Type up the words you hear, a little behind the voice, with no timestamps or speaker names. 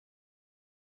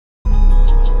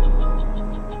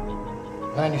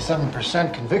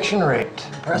97% conviction rate.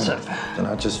 Impressive. And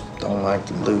I just don't like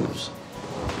to lose.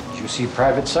 Juicy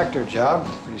private sector job.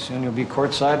 Pretty soon you'll be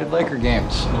courtside at Laker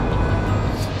games.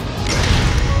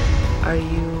 Are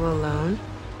you alone?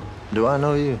 Do I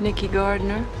know you? Nikki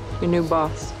Gardner, your new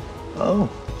boss. Oh.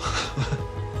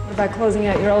 What about closing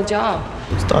out your old job?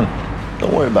 It's done.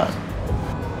 Don't worry about it.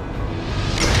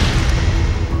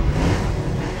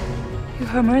 You're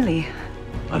home early.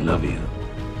 I love you.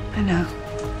 I know.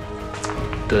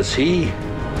 Does he?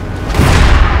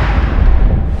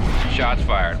 Shots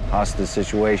fired. Hostage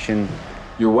situation.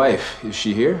 Your wife, is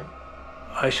she here?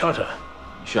 I shot her.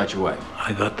 You shot your wife.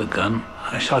 I got the gun.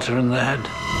 I shot her in the head.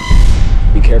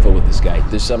 Be careful with this guy.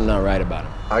 There's something not right about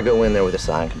him. I go in there with a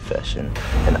signed confession,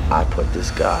 and I put this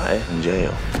guy in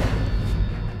jail.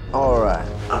 All right.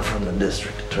 I'm from the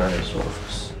district attorney's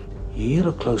office. You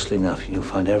look closely enough, you'll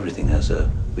find everything has a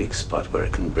weak spot where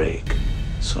it can break.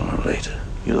 Sooner or later.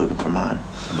 You looking for mine?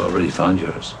 I've already found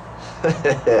yours.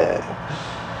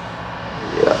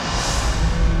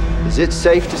 Yeah. Is it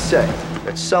safe to say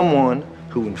that someone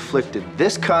who inflicted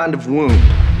this kind of wound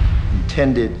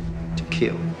intended to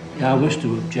kill? Yeah, I wish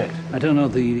to object. I don't know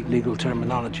the legal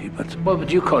terminology, but what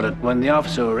would you call it when the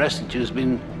officer who arrested you has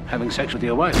been having sex with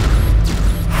your wife?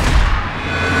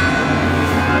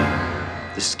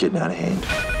 This is getting out of hand.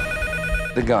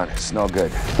 The gun, it's no good.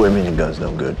 What do you mean the gun's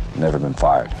no good? Never been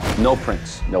fired. No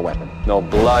prints, no weapon, no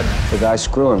blood. The guy's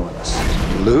screwing with us.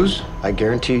 If you lose, I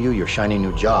guarantee you your shiny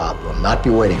new job will not be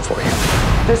waiting for you.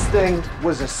 This thing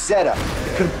was a setup.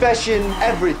 Confession,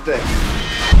 everything.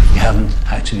 You haven't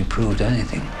actually proved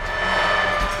anything.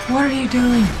 What are you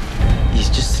doing? He's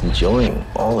just enjoying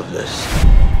all of this.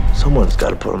 Someone's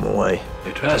got to put him away.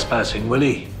 You're trespassing,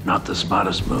 Willie. Not the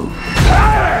smartest move.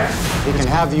 We can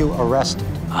have you arrested.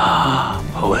 Ah,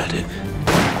 poetic.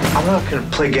 I'm not going to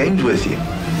play games with you.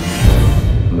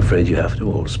 I'm afraid you have to,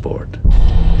 old sport.